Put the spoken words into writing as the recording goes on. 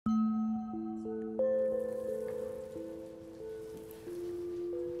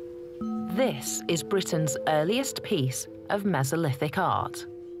This is Britain's earliest piece of Mesolithic art.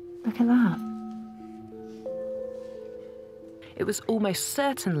 Look at that. It was almost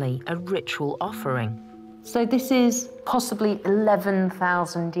certainly a ritual offering. So this is possibly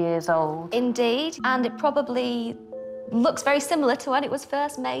 11,000 years old. Indeed, and it probably looks very similar to when it was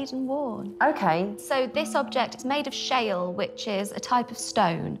first made and worn. Okay. So this object is made of shale, which is a type of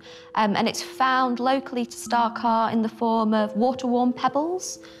stone, and it's found locally to Starkar in the form of water-worn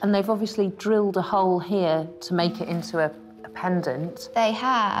pebbles. And they've obviously drilled a hole here to make it into a pendant. They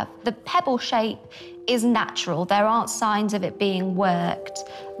have. The pebble shape is natural. There aren't signs of it being worked,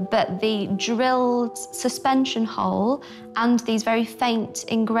 but the drilled suspension hole and these very faint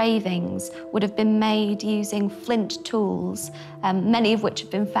engravings would have been made using flint tools, many of which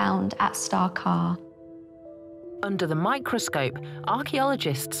have been found at Starkar. Under the microscope,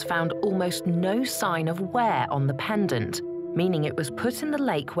 archaeologists found almost no sign of wear on the pendant, meaning it was put in the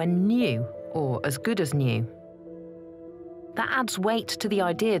lake when new, or as good as new. That adds weight to the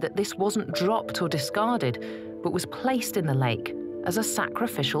idea that this wasn't dropped or discarded, but was placed in the lake as a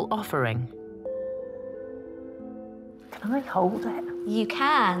sacrificial offering. Can I hold it? You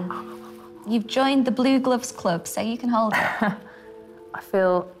can. You've joined the Blue Gloves Club, so you can hold it. I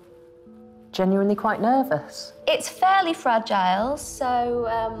feel genuinely quite nervous. It's fairly fragile,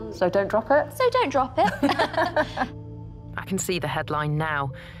 so... So don't drop it? So don't drop it. I can see the headline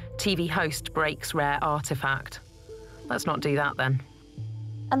now. TV host breaks rare artifact. Let's not do that then.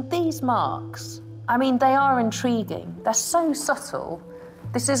 And these marks, I mean, they are intriguing. They're so subtle.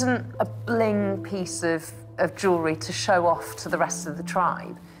 This isn't a bling piece of jewellery to show off to the rest of the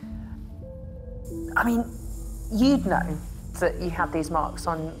tribe. I mean, you'd know that you had these marks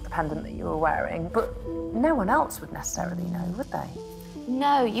on the pendant that you were wearing, but no one else would necessarily know, would they?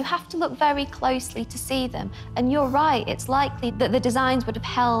 No, you have to look very closely to see them. And you're right, it's likely that the designs would have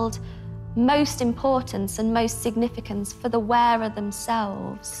held most importance and most significance for the wearer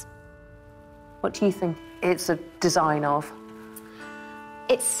themselves. What do you think it's a design of?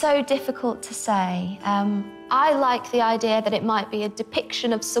 It's so difficult to say. I like the idea that it might be a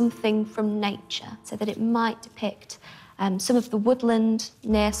depiction of something from nature, so that it might depict some of the woodland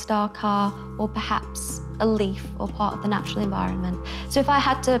near Starkar, or perhaps a leaf or part of the natural environment. So if I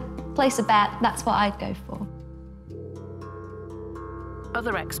had to place a bet, that's what I'd go for.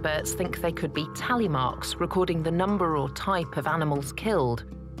 Other experts think they could be tally marks recording the number or type of animals killed.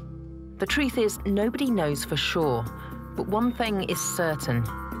 The truth is, nobody knows for sure, but one thing is certain.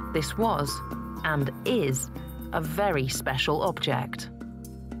 This was, and is, a very special object.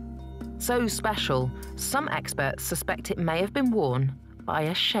 So special, some experts suspect it may have been worn by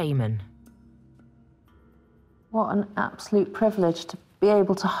a shaman. What an absolute privilege to be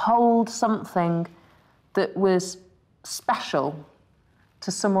able to hold something that was special to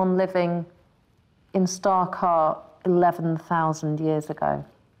someone living in Starkar 11,000 years ago.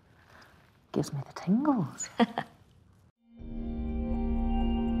 Gives me the tingles.